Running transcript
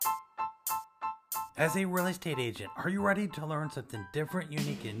As a real estate agent, are you ready to learn something different,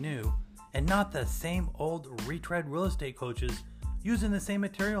 unique, and new, and not the same old retread real estate coaches using the same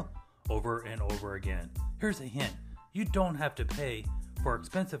material over and over again? Here's a hint. You don't have to pay for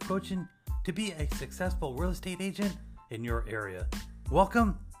expensive coaching to be a successful real estate agent in your area.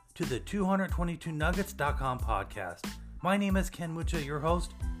 Welcome to the 222nuggets.com podcast. My name is Ken Mucha, your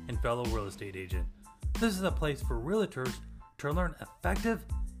host and fellow real estate agent. This is a place for realtors to learn effective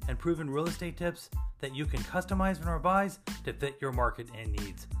and proven real estate tips that you can customize and revise to fit your market and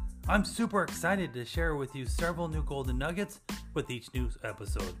needs. I'm super excited to share with you several new golden nuggets with each new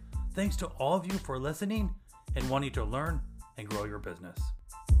episode. Thanks to all of you for listening and wanting to learn and grow your business.